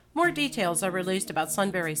More details are released about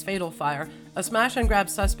Sunbury's fatal fire. A smash-and-grab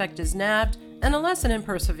suspect is nabbed, and a lesson in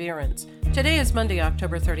perseverance. Today is Monday,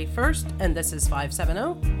 October 31st, and this is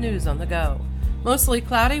 570 News on the Go. Mostly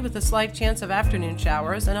cloudy with a slight chance of afternoon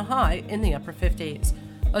showers and a high in the upper 50s.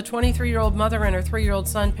 A 23-year-old mother and her 3-year-old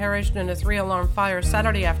son perished in a 3-alarm fire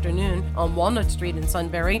Saturday afternoon on Walnut Street in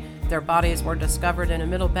Sunbury. Their bodies were discovered in a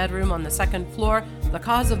middle bedroom on the second floor. The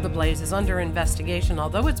cause of the blaze is under investigation,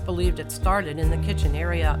 although it's believed it started in the kitchen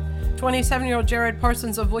area. 27-year-old Jared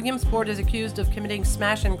Parsons of Williamsport is accused of committing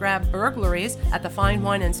smash-and-grab burglaries at the Fine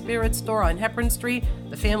Wine and Spirits store on Hepburn Street,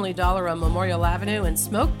 the Family Dollar on Memorial Avenue, and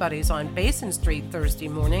Smoke Buddies on Basin Street Thursday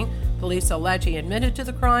morning. Police allege he admitted to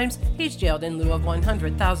the crimes. He's jailed in lieu of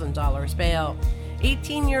 $100,000 bail.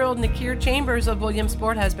 18-year-old Nakir Chambers of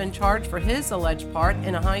Williamsport has been charged for his alleged part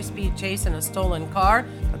in a high-speed chase in a stolen car.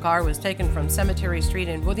 The car was taken from Cemetery Street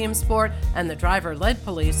in Williamsport, and the driver led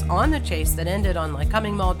police on the chase that ended on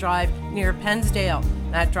Lycoming Mall Drive near Pennsdale.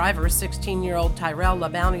 That driver, 16-year-old Tyrell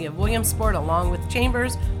LaBounty of Williamsport, along with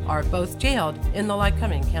Chambers, are both jailed in the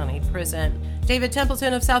Lycoming County Prison. David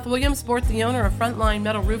Templeton of South Williamsport, the owner of Frontline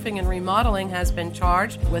Metal Roofing and Remodeling, has been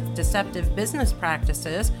charged with deceptive business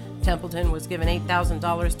practices. Templeton was given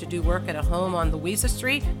 $8,000 to do work at a home on Louisa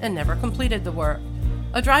Street and never completed the work.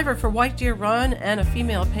 A driver for White Deer Run and a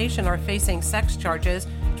female patient are facing sex charges.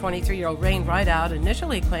 23-year-old Rain Rideout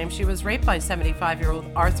initially claimed she was raped by 75-year-old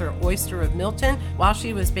Arthur Oyster of Milton while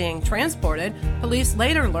she was being transported. Police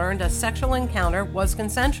later learned a sexual encounter was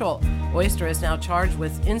consensual. Oyster is now charged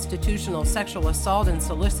with institutional sexual assault and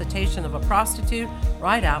solicitation of a prostitute.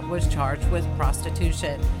 Rideout was charged with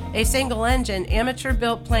prostitution. A single-engine,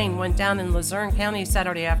 amateur-built plane went down in Luzerne County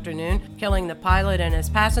Saturday afternoon, killing the pilot and his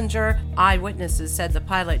passenger. Eyewitnesses said the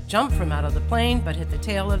pilot jumped from out of the plane but hit the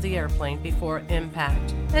tail of the airplane before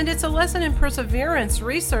impact. And it's a lesson in perseverance.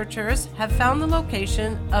 Researchers have found the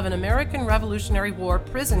location of an American Revolutionary War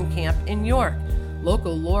prison camp in York.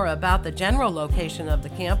 Local lore about the general location of the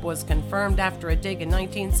camp was confirmed after a dig in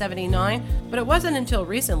 1979, but it wasn't until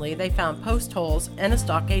recently they found post holes and a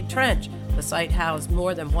stockade trench. The site housed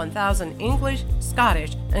more than 1,000 English,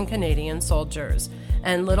 Scottish, and Canadian soldiers.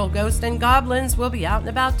 And little ghosts and goblins will be out and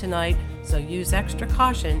about tonight, so use extra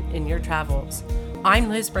caution in your travels. I'm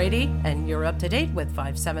Liz Brady, and you're up to date with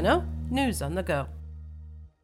 570 News on the Go.